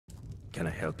Can I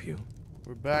help you?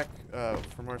 We're back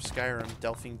from our Skyrim.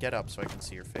 Delphine, get up so I can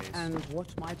see your face. And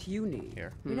what might you need?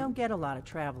 Here. We don't get a lot of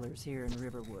travelers here in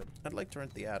Riverwood. I'd like to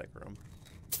rent the attic room.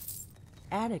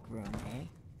 Attic room, eh?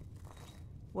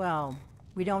 Well,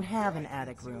 we don't have an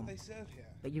attic room,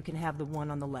 but you can have the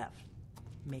one on the left.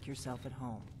 Make yourself at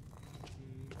home.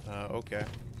 Okay.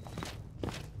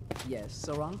 Yes,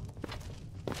 Saran?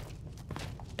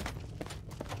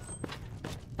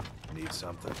 Need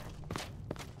something?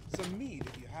 Some mead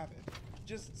if you have it.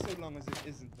 Just so long as it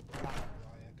isn't the black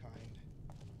briar kind.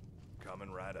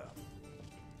 Coming right up.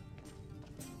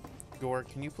 Gore,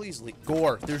 can you please leave?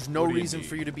 Gore, there's no reason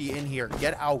for you to be in here.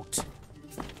 Get out.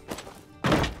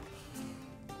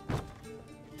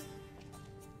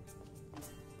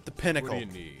 The pinnacle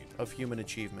of human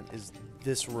achievement is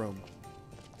this room.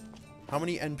 How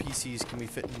many NPCs can we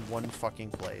fit in one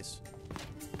fucking place?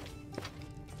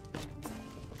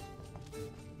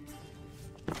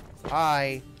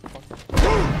 Hi.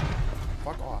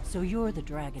 Fuck off. So you're the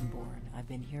Dragonborn I've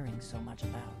been hearing so much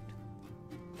about.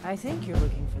 I think you're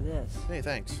looking for this. Hey,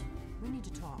 thanks. We need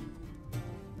to talk.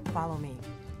 Follow me.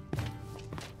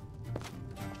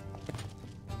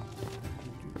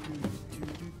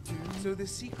 So the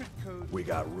secret code... We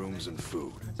got rooms and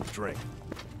food. Drink.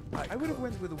 I would have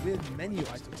went with a weird menu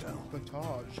item to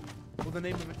potage, or the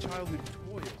name of a childhood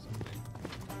toy or something.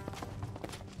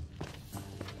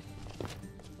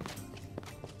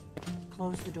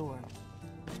 Close the door.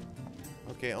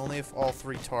 Okay, only if all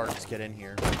three targets get in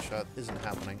here, which isn't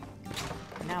happening.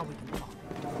 Now we can talk.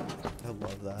 I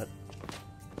love that.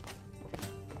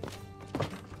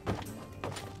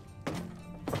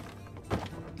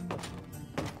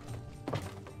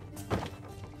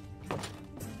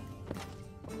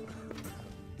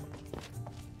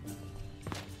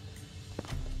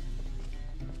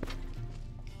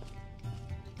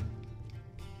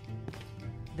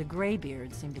 The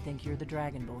Greybeards seem to think you're the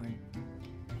Dragonborn.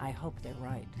 I hope they're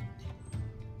right.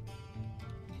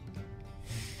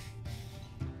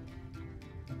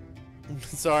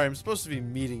 Sorry, I'm supposed to be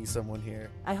meeting someone here.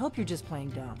 I hope you're just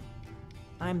playing dumb.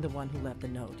 I'm the one who left the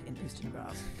note in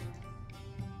Kynesgrove.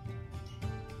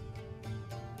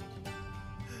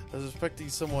 I was expecting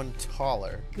someone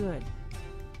taller. Good.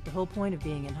 The whole point of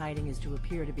being in hiding is to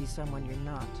appear to be someone you're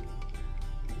not.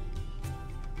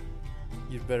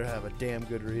 You'd better have a damn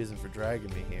good reason for dragging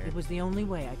me here. It was the only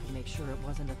way I could make sure it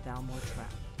wasn't a Thalmor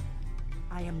trap.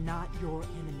 I am not your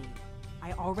enemy.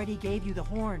 I already gave you the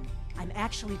horn. I'm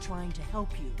actually trying to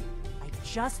help you. I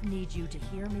just need you to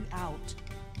hear me out.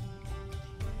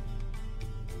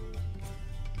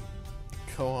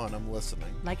 Go on, I'm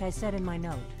listening. Like I said in my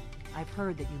note, I've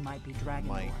heard that you might be Dragonborn.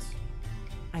 Might.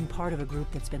 I'm part of a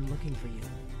group that's been looking for you.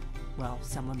 Well,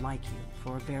 someone like you,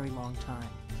 for a very long time.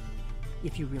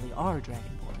 If you really are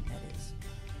Dragonborn, that is.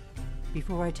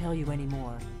 Before I tell you any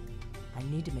more, I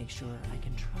need to make sure I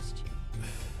can trust you.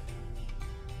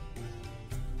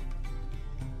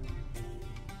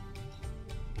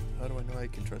 How do I know I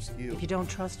can trust you? If you don't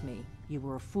trust me, you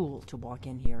were a fool to walk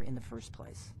in here in the first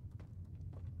place.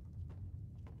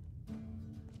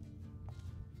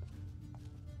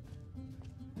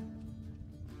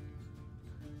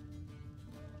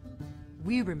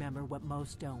 We remember what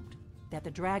most don't. That the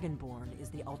Dragonborn is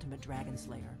the ultimate dragon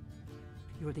slayer.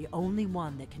 You're the only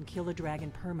one that can kill a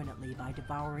dragon permanently by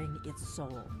devouring its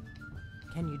soul.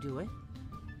 Can you do it?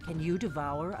 Can you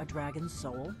devour a dragon's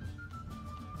soul?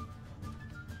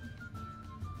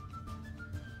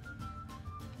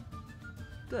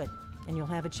 Good, and you'll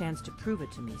have a chance to prove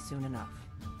it to me soon enough.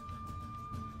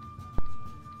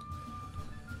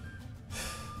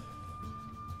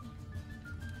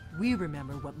 We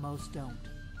remember what most don't.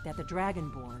 That the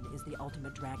Dragonborn is the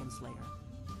ultimate dragon slayer.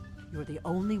 You're the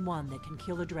only one that can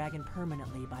kill a dragon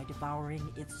permanently by devouring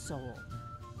its soul.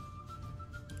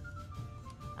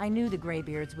 I knew the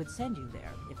Greybeards would send you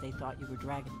there if they thought you were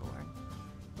Dragonborn.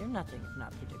 They're nothing if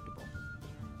not predictable.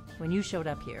 When you showed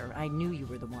up here, I knew you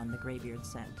were the one the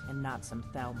Greybeards sent, and not some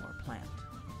Thalmor plant.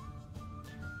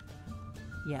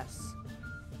 Yes,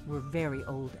 we're very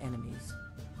old enemies.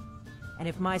 And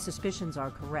if my suspicions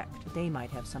are correct, they might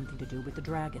have something to do with the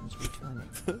dragons returning.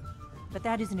 But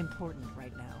that isn't important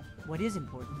right now. What is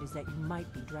important is that you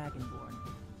might be Dragonborn.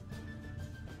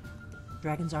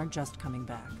 Dragons aren't just coming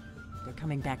back. They're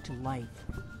coming back to life.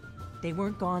 They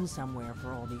weren't gone somewhere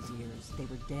for all these years. They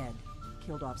were dead,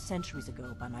 killed off centuries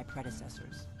ago by my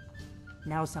predecessors.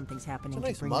 Now something's happening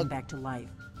to bring them back to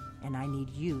life, and I need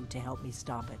you to help me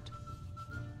stop it.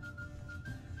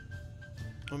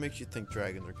 What makes you think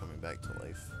dragons are coming back to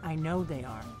life? I know they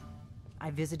are.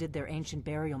 I visited their ancient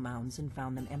burial mounds and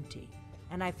found them empty.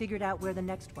 And I figured out where the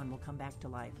next one will come back to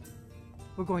life.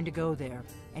 We're going to go there,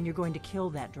 and you're going to kill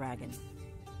that dragon.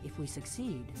 If we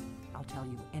succeed, I'll tell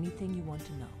you anything you want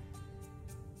to know.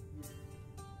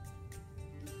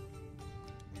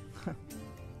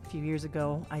 A few years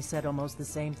ago, I said almost the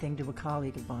same thing to a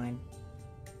colleague of mine.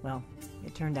 Well,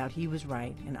 it turned out he was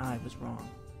right and I was wrong.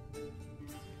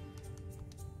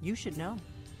 You should know.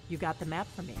 You got the map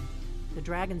for me. The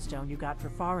Dragonstone you got for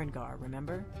Farengar,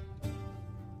 remember?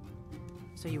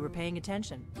 So you were paying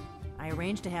attention. I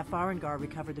arranged to have Farengar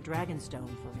recover the Dragonstone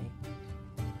for me.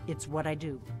 It's what I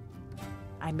do.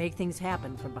 I make things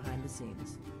happen from behind the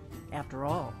scenes. After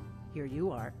all, here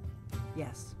you are.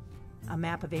 Yes, a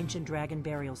map of ancient dragon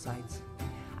burial sites.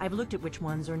 I've looked at which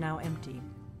ones are now empty.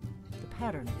 The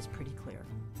pattern is pretty clear.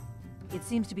 It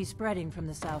seems to be spreading from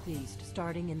the southeast,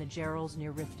 starting in the Gerals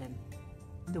near Riften.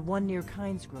 The one near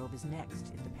Kynesgrove is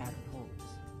next, if the pattern holds.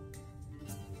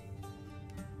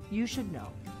 You should know.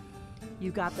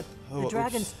 You got the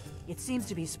dragons. It seems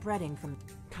to be spreading from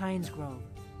Kynesgrove.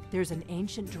 There's an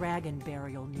ancient dragon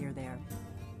burial near there.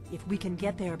 If we can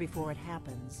get there before it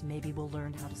happens, maybe we'll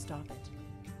learn how to stop it.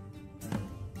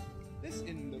 This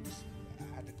inn looks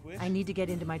adequate. I need to get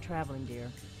into my traveling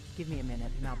gear. Give me a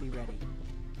minute and I'll be ready.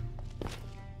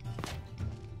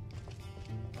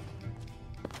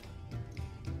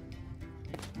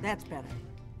 That's better.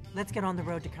 Let's get on the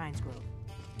road to Kynesgrove.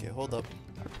 Okay, hold up.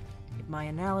 If my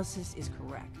analysis is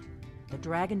correct, the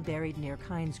dragon buried near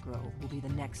Kynesgrove will be the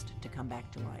next to come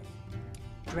back to life.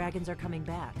 Dragons are coming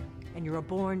back, and you're a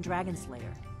born dragon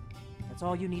slayer. That's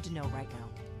all you need to know right now.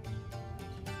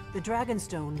 The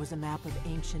Dragonstone was a map of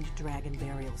ancient dragon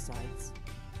burial sites.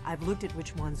 I've looked at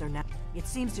which ones are now. It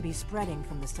seems to be spreading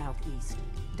from the southeast.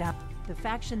 Down the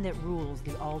faction that rules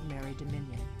the Aldmeri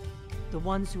Dominion. The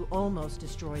ones who almost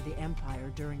destroyed the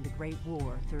Empire during the Great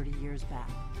War 30 years back.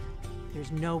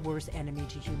 There's no worse enemy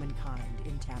to humankind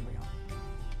in Tamriel.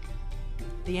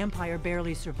 The Empire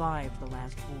barely survived the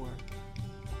last war.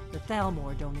 The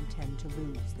Thalmor don't intend to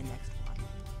lose the next one.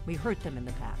 We hurt them in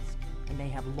the past, and they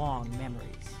have long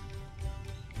memories.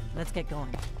 Let's get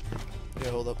going. Yeah,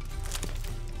 hold up.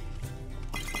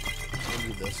 I'll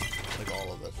do this, like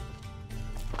all of this.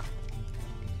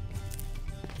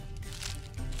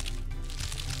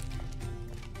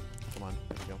 Come on,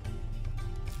 there we go.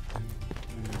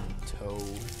 Toe.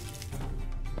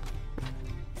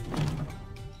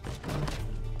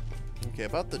 Okay,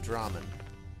 about the Draman.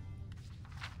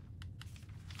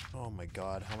 Oh my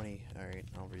god, how many? Alright,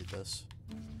 I'll read this.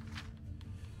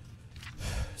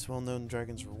 It's well known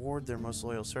dragons reward their most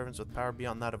loyal servants with power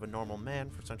beyond that of a normal man.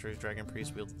 For centuries, dragon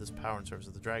priests wielded this power in service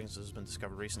of the dragons. It has been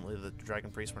discovered recently that the dragon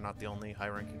priests were not the only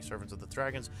high-ranking servants of the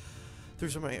dragons. Through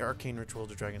some arcane ritual,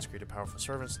 the dragons created powerful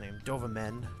servants named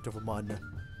Dovamun,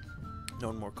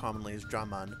 known more commonly as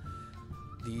Draman.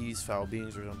 These foul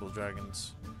beings resemble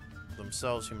dragons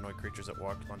themselves, humanoid creatures that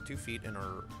walk on 2 feet and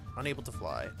are unable to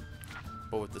fly,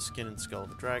 but with the skin and skull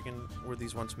of a dragon. Were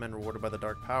these once men rewarded by the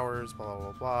dark powers? Blah,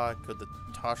 blah, blah, blah. Could the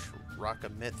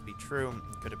Tashraka myth be true?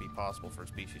 Could it be possible for a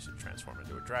species to transform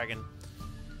into a dragon?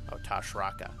 Oh,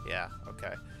 Tashraka. Yeah,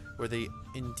 okay. Were they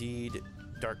indeed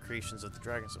dark creations of the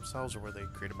dragons themselves, or were they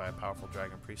created by a powerful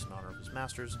dragon priest in honor of his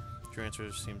masters? True answer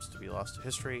seems to be lost to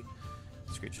history.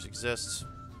 These creatures exist.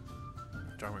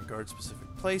 Darwin guard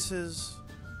specific places.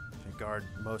 Can guard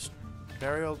most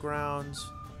burial grounds.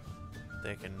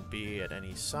 They can be at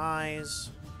any size.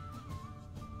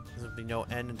 There'll be no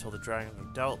end until the dragons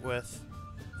are dealt with.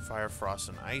 Fire, frost,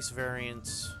 and ice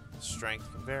variants.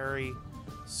 Strength can vary.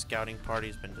 Scouting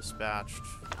party's been dispatched.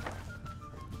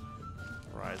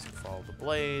 Rise and fall of the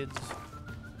blades.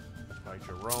 By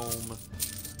Jerome.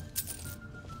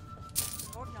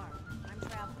 Sahloknir, I'm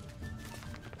traveling.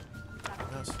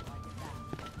 Yes.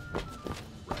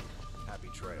 Right. Happy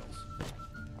trails.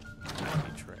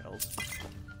 Happy trails.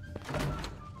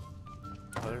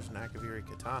 Oh, there's an Akaviri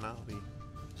katana. I'll be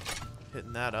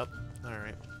hitting that up.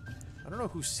 Alright. I don't know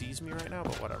who sees me right now,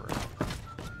 but whatever.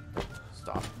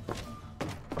 Stop.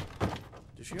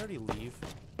 Did she already leave?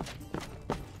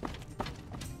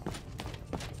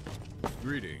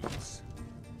 Greetings.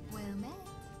 Well met.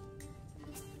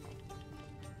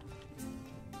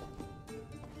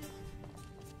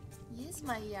 Yes,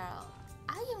 my Jarl.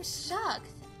 I am shocked.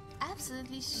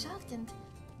 Absolutely shocked and...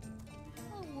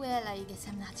 Well, I guess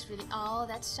I'm not really all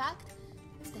that shocked.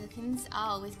 Delphine's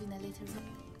always been a little...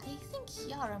 I think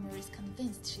Jaromir is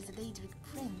convinced she's a Daedric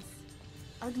prince.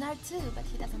 Orgnar too, but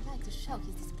he doesn't like to show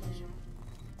his displeasure.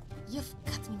 You've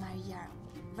got me, my Jarl.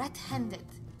 Red-handed.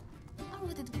 Or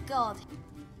would it be gold?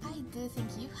 I do think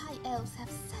you high elves have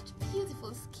such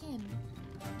beautiful skin.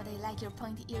 But I like your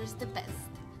pointy ears the best.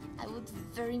 I would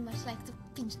very much like to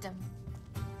pinch them.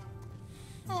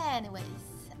 Anyways,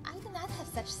 I do not have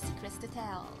such secrets to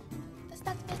tell. Does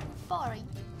that make me boring?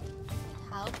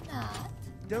 I hope not.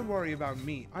 Don't worry about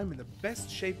me. I'm in the best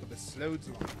shape of a Slode's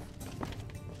life.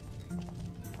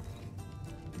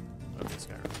 Okay,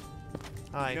 Skyrim.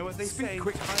 Hi. You know what they say?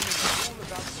 quick. Time is all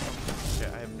about something.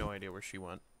 Okay, I have no idea where she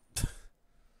went.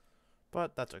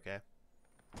 But that's okay.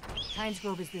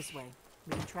 Kynesgrove is this way.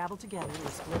 We can travel together or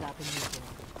split up and meet there.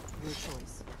 Your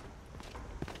choice.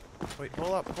 Wait,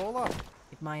 hold up.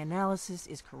 If my analysis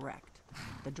is correct,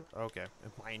 Okay,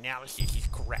 if my analysis is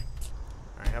correct.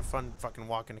 Alright, have fun fucking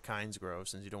walking to Kynesgrove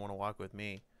since you don't want to walk with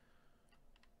me.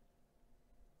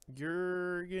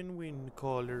 Jurgen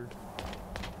Windcaller.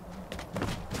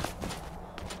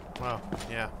 Wow,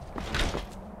 yeah.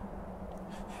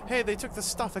 Hey, they took the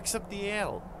stuff except the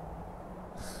ale.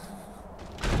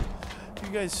 You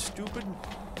guys stupid?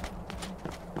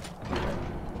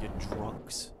 You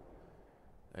drunks.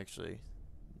 Actually,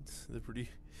 they're pretty...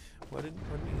 Why didn't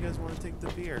you guys want to take the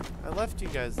beer? I left you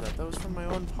guys that. That was from my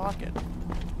own pocket.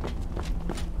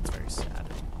 It's very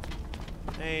sad.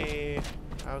 Hey,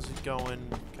 how's it going?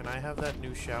 Can I have that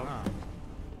new shout? Ah,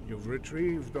 you've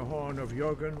retrieved the horn of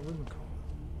Jürgen Windcaller.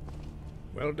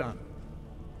 Well done.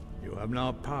 You have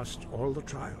now passed all the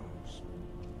trials.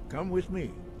 Come with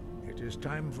me. It is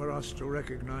time for us to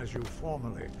recognize you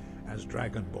formally as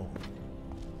Dragonborn.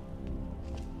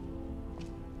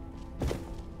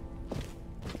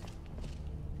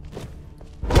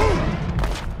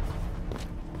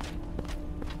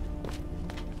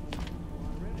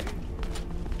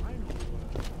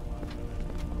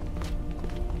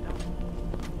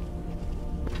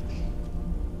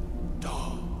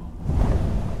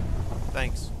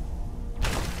 Thanks.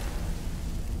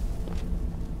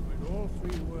 With all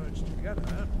three words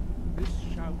together, this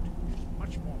shout is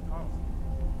much more powerful.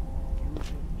 Use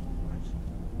it wisely.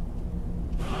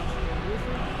 Master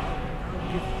Wizard, I will now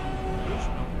give you this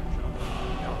knowledge of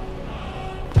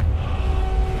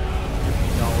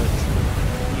Knowledge.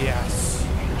 Yes.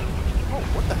 Oh,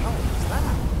 what the hell was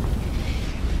that?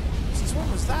 Since when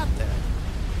was that there?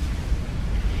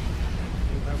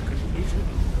 You have completed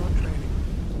your training,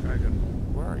 Dragon.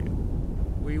 Where are you?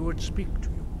 We would speak to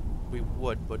you. We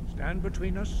would, but... Stand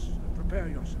between us and prepare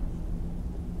yourself.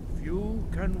 Few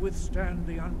can withstand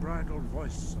the unbridled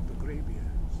voice of the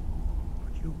graybeards,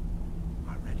 but you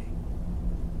are ready.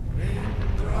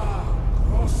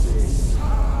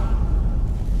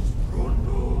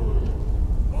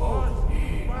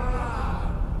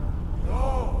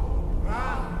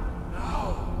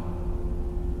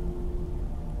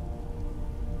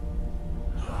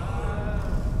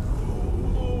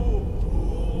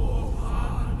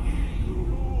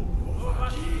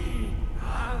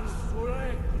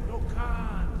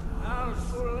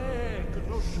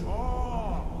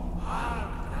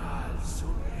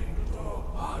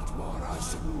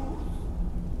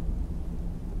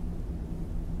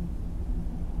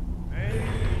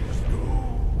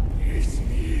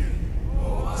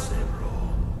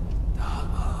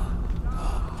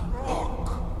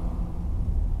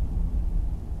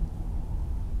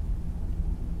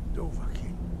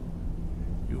 Dovahkiin,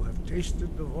 you have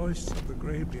tasted the voice of the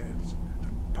graybeards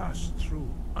and passed through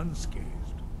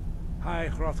unscathed. High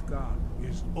Hrothgar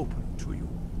is open to you.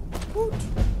 Woot.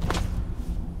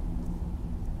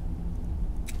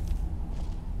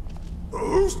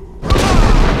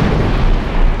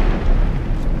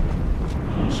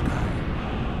 Sky,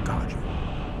 guard you.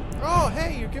 Oh,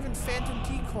 hey, you're giving Phantom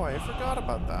Decoy. I forgot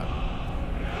about that.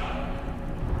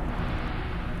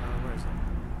 Where is it?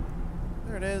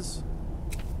 There it is.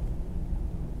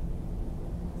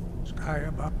 Sky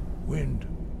above, wind,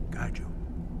 guide you.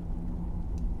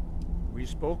 We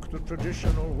spoke the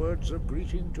traditional words of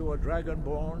greeting to a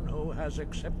dragonborn who has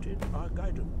accepted our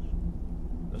guidance.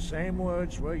 The same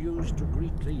words were used to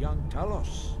greet the young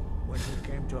Talos when he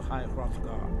came to High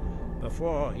Hrothgar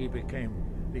before he became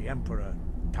the Emperor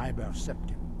Tiber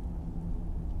Septim.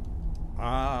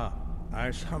 Ah,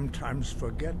 I sometimes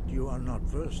forget you are not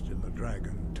versed in the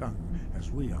dragon tongue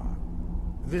as we are.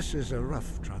 This is a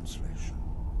rough translation.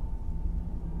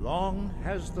 Long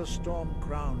has the storm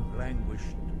crown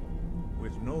languished,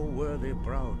 with no worthy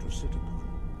brow to sit upon.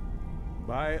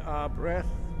 By our breath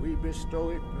we bestow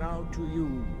it now to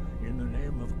you, in the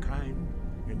name of Kyne,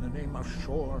 in the name of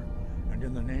Shor, and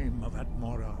in the name of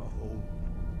Atmora of old.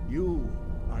 You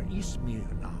are Ysmir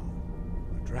now,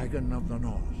 the dragon of the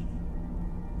north.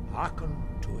 Hearken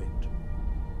to it.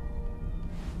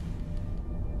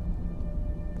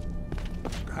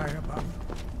 Sky above,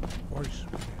 voice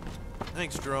within.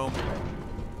 Thanks, Drome.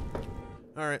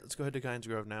 Alright, let's go ahead to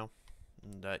Kynesgrove now.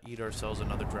 And eat ourselves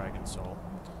another dragon soul.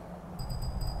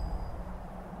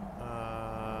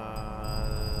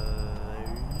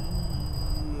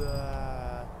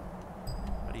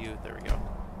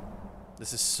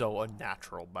 This is so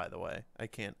unnatural, by the way. I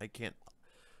can't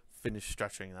finish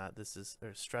stretching that. This is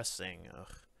or stressing. Ugh.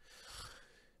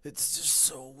 It's just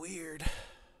so weird.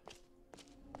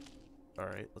 All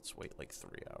right, let's wait like 3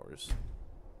 hours.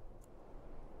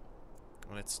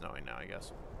 And it's snowing now, I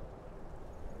guess.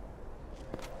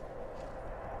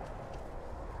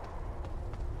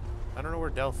 I don't know where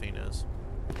Delphine is.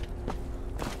 That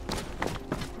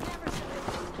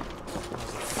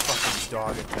was a fucking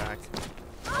dog attack.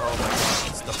 Oh my god,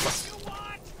 it's the fuck. Oh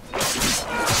my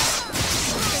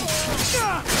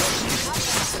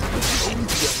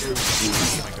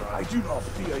god. I do not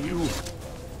fear you.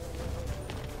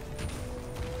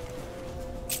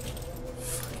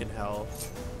 Fucking hell.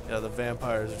 Yeah, the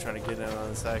vampires are trying to get in on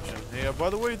this action. Hey, by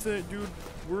the way, dude,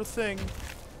 we're a thing.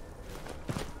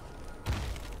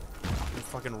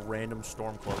 Fucking random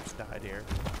stormcloaks died here.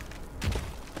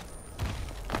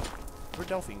 Where'd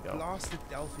Delphine go? Blasted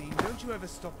Delphine, don't you ever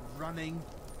stop running?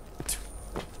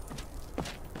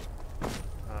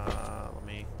 Let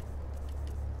me...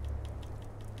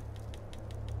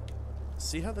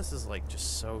 See how this is, like,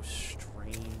 just so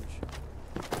strange?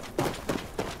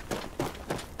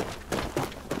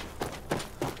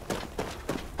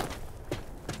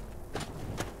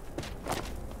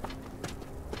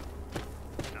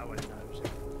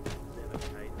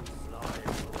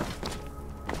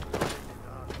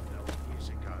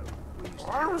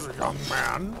 Young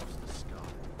man.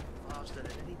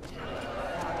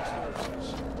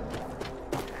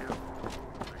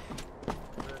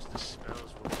 First the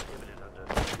spells were prohibited under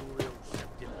Uriel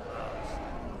Septim laws.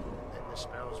 Then the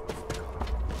spells were forgotten.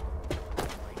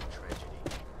 Great tragedy.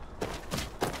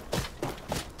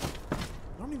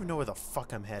 I don't even know where the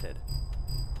fuck I'm headed.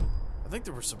 I think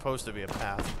there was supposed to be a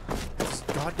path. This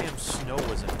goddamn snow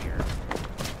was in here.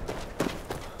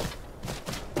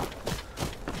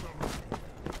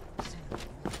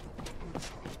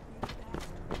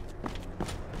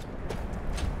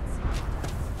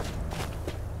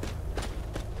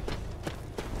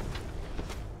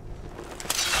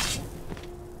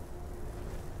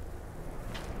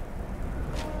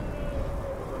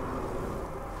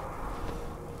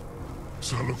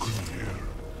 Sahloknir,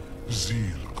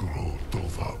 Zil Gro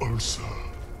Dova Ursa.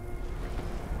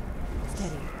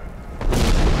 Steady.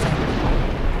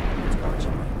 George,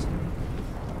 right.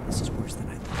 This is worse than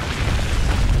I thought.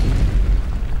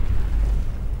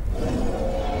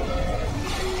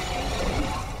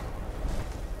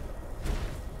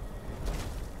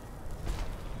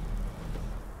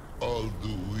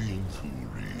 Alduin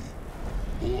Thuri,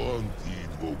 Oantin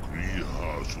Vogriha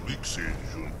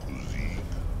Suliksenjun Kuzik.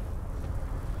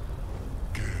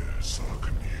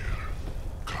 Sahloknir,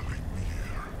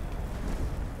 Kynesgrove.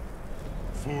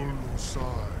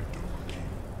 Folosai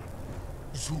Dorkin.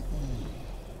 Zuu,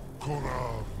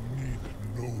 Korav Nik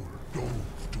Nor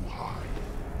Dove to hide.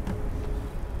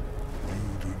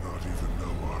 You do not even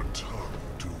know our tongue,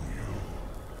 do you?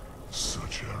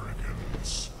 Such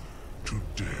arrogance to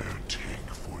dare take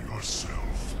for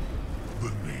yourself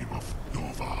the name of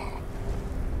Dova.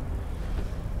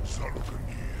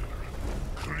 Sahloknir,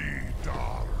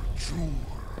 Kridar Jur.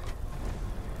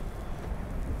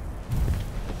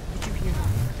 Did you hear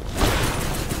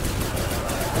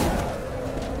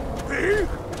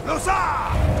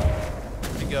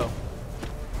Where'd he go?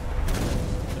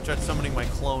 I tried summoning my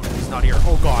clone and he's not here.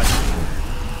 Oh god.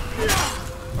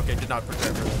 Okay, did not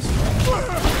prepare for this.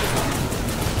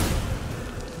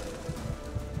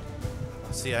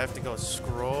 See, I have to go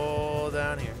scroll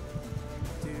down here.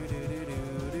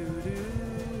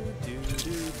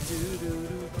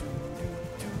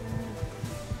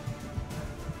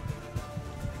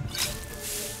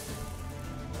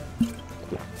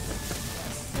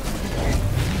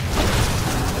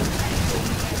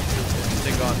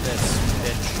 Take on this,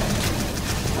 bitch.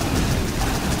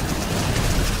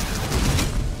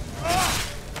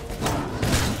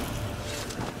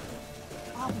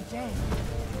 I'll be dang.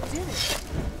 You did it.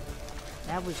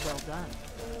 That was well done.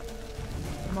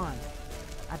 Come on.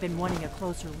 I've been wanting a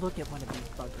closer look at one of these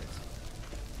buggers.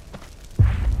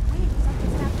 Wait,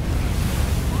 something's happening.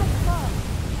 What's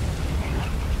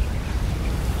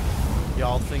up?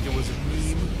 Y'all think it was a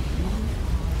meme?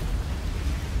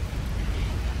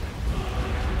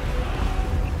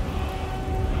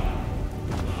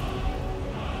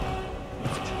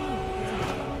 It's true, isn't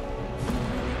it? You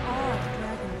really are a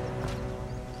dragon.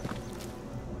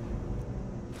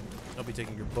 I'll be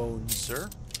taking your bones, sir.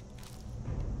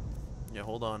 Yeah,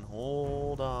 hold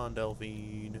on,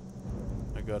 Delphine.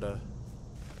 I gotta...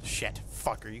 Shit,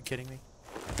 fuck, are you kidding me?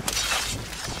 This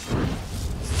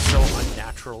is so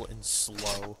unnatural and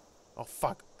slow. Oh,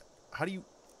 fuck. How do you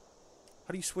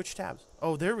How do you switch tabs?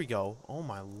 Oh, there we go. Oh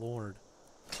my lord.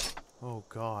 Oh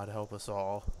God, help us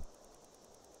all.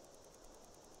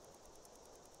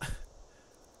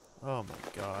 Oh my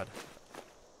God.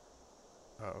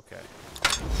 Oh, okay.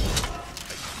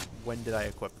 Like, when did I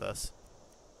equip this?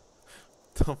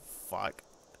 The fuck?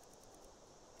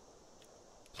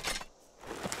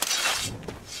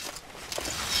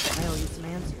 I owe you some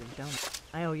answers, don't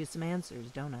I? I owe you some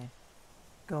answers, don't I?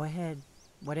 Go ahead.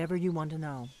 Whatever you want to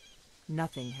know.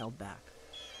 Nothing held back.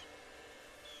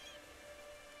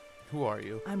 Who are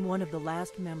you? I'm one of the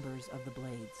last members of the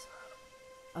Blades.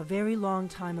 A very long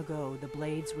time ago, the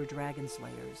Blades were dragon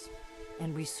slayers,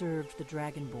 and we served the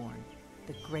Dragonborn,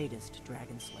 the greatest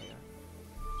dragon slayer.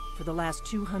 For the last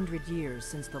 200 years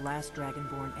since the last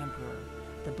Dragonborn Emperor,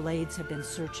 the Blades have been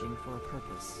searching for a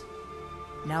purpose.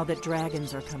 Now that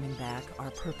dragons are coming back,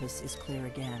 our purpose is clear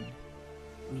again.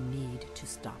 We need to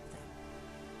stop them.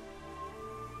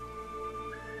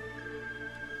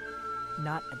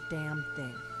 Not a damn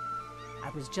thing. I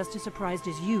was just as surprised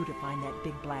as you to find that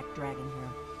big black dragon here.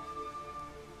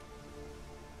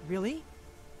 Really?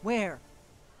 Where?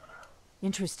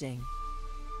 Interesting.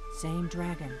 Same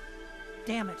dragon.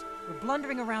 Damn it, we're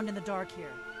blundering around in the dark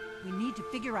here. We need to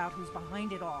figure out who's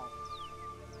behind it all.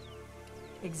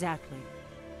 Exactly.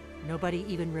 Nobody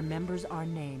even remembers our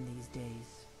name these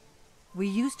days. We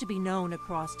used to be known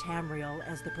across Tamriel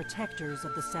as the protectors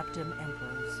of the Septim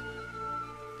Emperors.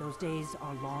 Those days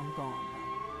are long gone.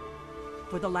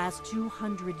 For the last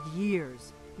 200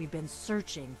 years, we've been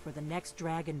searching for the next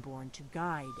Dragonborn to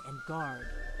guide and guard,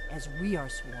 as we are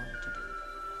sworn to do.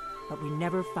 But we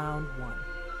never found one,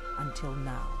 until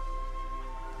now.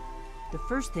 The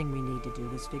first thing we need to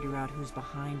do is figure out who's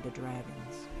behind the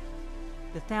dragons.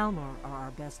 The Thalmor are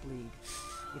our best lead.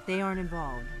 If they aren't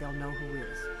involved, they'll know who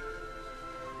is.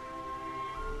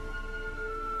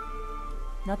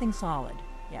 Nothing solid,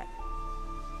 yet.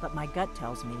 But my gut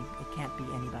tells me it can't be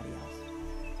anybody else.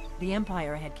 The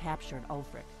Empire had captured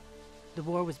Ulfric. The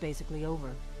war was basically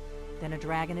over. Then a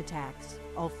dragon attacks,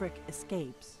 Ulfric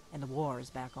escapes, and the war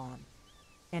is back on.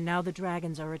 And now the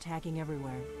dragons are attacking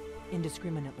everywhere,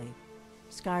 indiscriminately.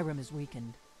 Skyrim is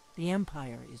weakened. The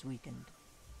Empire is weakened.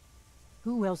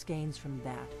 Who else gains from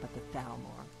that but the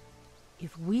Thalmor?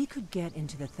 If we could get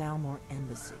into the Thalmor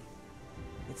embassy,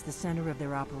 it's the center of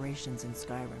their operations in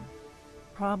Skyrim.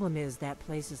 Problem is that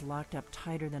place is locked up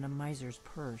tighter than a miser's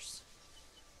purse.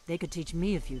 They could teach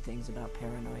me a few things about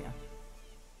paranoia.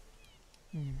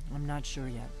 I'm not sure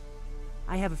yet.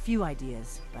 I have a few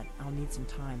ideas, but I'll need some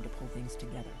time to pull things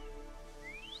together.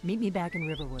 Meet me back in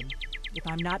Riverwood. If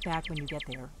I'm not back when you get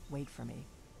there, wait for me.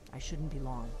 I shouldn't be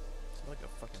long. It's like a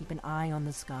fucking... Keep an eye on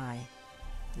the sky.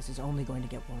 This is only going to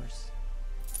get worse.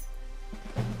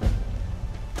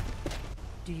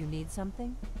 Do you need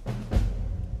something?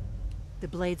 The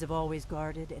Blades have always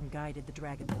guarded and guided the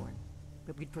Dragonborn,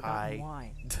 but we'd forgotten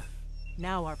why.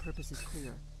 Now our purpose is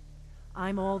clear.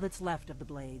 I'm all that's left of the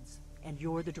Blades, and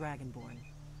you're the Dragonborn.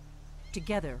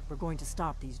 Together, we're going to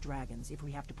stop these dragons if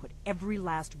we have to put every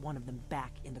last one of them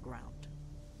back in the ground.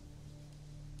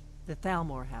 The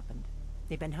Thalmor happened.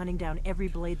 They've been hunting down every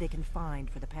blade they can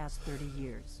find for the past 30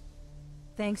 years.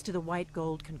 Thanks to the White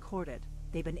Gold Concordat,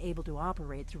 they've been able to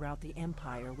operate throughout the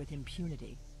Empire with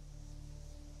impunity.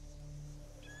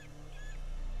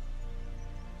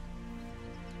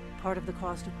 Part of the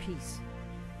cost of peace.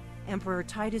 Emperor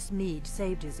Titus Mede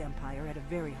saved his empire at a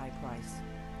very high price.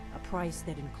 A price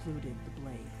that included the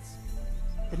Blades.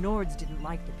 The Nords didn't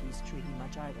like the peace treaty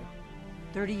much either.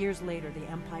 30 years later, the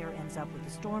Empire ends up with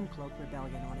the Stormcloak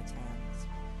Rebellion on its hands.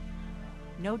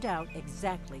 No doubt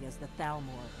exactly as the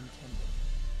Thalmor intended.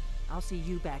 I'll see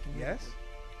you back in Yes?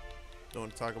 Don't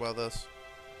want to talk about this?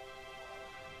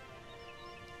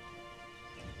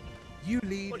 You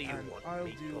lead What do you and want, I'll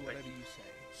meat do puppet? whatever you say.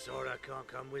 Sorry I can't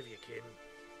come with you, kin.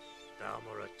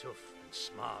 Thalmor are tough and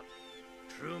smart.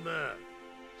 True mer,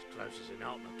 as close as an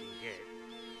Altman can get.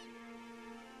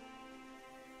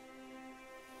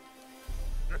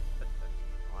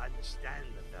 I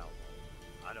understand the Thalmor.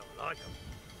 I don't like them.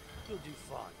 You'll do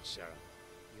fine, Sarah.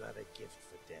 You have a gift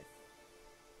for death.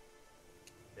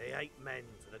 They hate men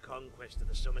for the conquest of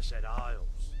the Somerset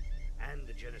Isles and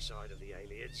the genocide of the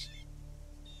Aelids.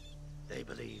 They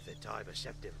believe that Tiber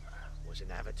Septim was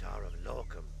an avatar of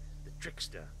Lorcum, the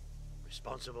trickster,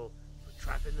 responsible for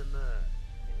trapping the Mer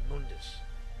in Mundus.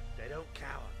 They don't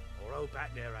cower or hold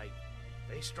back their hate.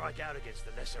 They strike out against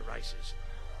the lesser races,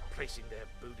 placing their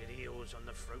booted heels on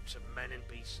the throats of men and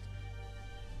beast.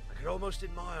 I could almost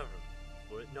admire them,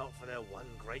 were it not for their one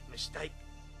great mistake.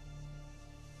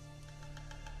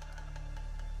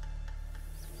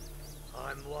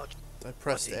 I'm watching. I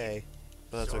pressed A.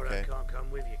 but that's Sorry okay. I can't come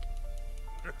with you.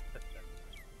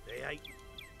 They ain't.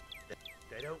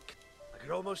 They don't. I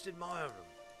could almost admire them.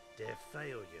 Their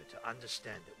failure to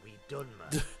understand that we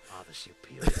Dunmer are the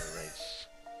superior race.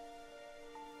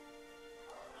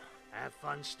 Have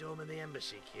fun storming the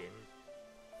embassy, kin.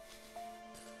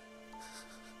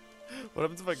 What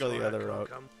happens if I go the other route?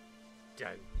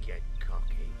 Don't get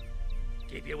cocky.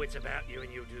 Keep your wits about you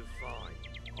and you'll do fine.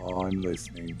 I'm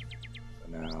listening. For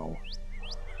now.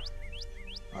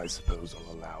 I suppose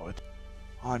I'll allow it.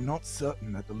 I'm not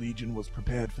certain that the Legion was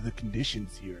prepared for the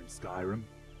conditions here in Skyrim.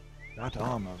 That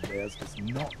armor of theirs does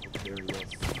not look very well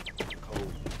suited to the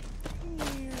cold.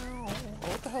 Oh,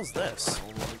 what the hell's this?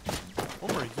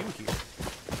 When were you here?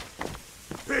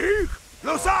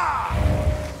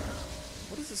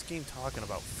 What is this game talking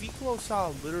about?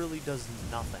 Fiklosa literally does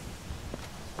nothing.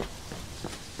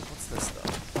 What's this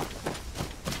though?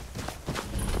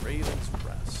 Raven's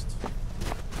Rest.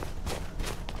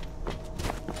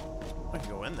 I can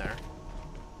go in there.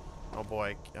 Oh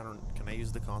boy, can I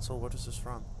use the console? What is this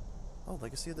from? Oh,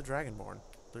 Legacy of the Dragonborn.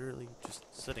 Literally just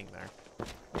sitting there.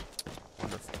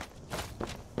 Wonderful.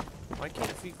 Why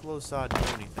can't Fiklosa do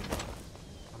anything?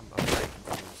 I'm very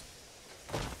confused.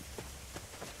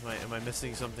 Am I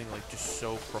missing something like just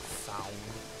so profound?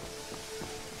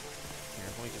 Here,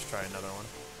 let me just try another one.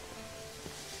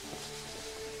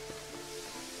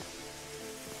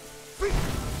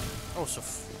 Oh, so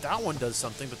that one does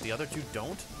something, but the other two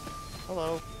don't?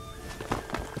 Hello.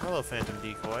 Hello, Phantom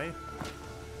Decoy.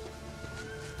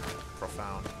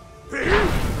 Profound.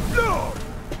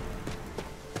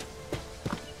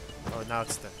 Oh, now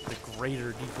it's the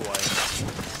greater decoy.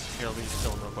 Here, let me just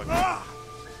kill him real quick.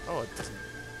 Oh, it doesn't.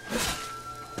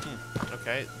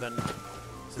 Okay, then.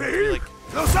 So like.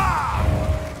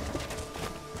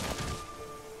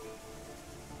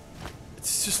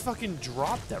 It's just fucking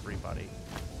dropped everybody.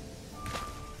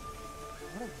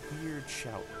 What a weird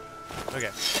shout.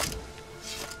 Okay.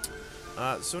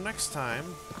 So next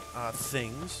time,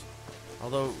 things.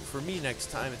 Although, for me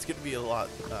next time, it's going to be a lot,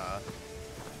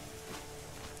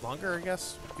 longer, I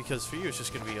guess? Because for you, it's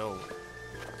just going to be,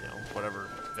 whatever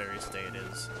various day it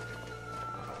is.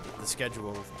 The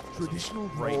schedule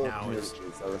right now is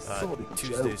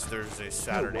Tuesdays, Thursdays,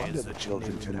 Saturdays.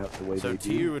 So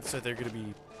to you, it's either going to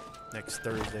be next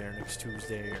Thursday or next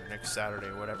Tuesday or next Saturday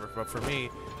or whatever. But for me,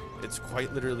 it's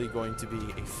quite literally going to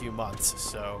be a few months.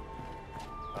 So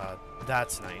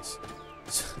that's nice.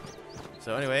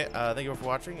 So anyway, thank you all for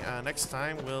watching. Next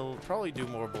time, we'll probably do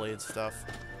more Blade stuff.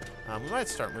 We might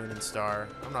start Moon and Star.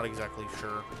 I'm not exactly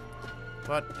sure.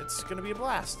 But it's going to be a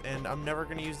blast. And I'm never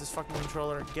going to use this fucking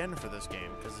controller again for this game.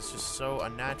 Because it's just so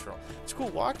unnatural. It's cool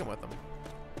walking with them.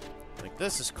 Like,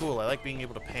 this is cool. I like being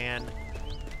able to pan.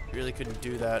 Really couldn't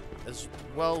do that as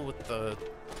well with the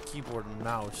keyboard and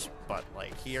mouse. But,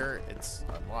 like, here, it's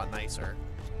a lot nicer.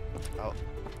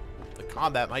 The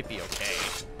combat might be okay.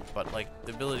 But, like,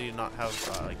 the ability to not have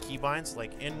keybinds,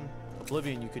 like, in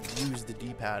Oblivion, you could use the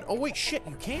D-pad. Oh, wait, shit,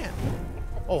 you can!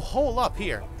 Oh, hold up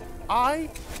here. I'm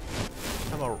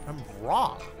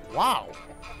wrong. Wow.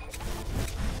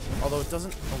 Although it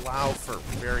doesn't allow for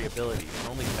variability. You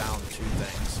can only bound two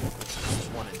things, which is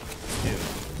 1 and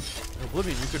 2. In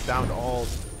Oblivion, you could bound all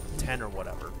 10 or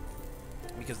whatever,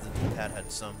 because the D-pad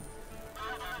had some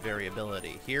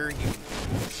variability. Here, you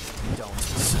don't,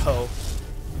 so...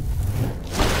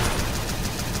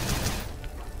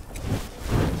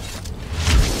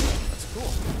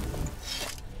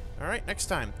 Alright, next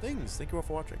time, things. Thank you all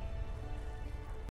for watching.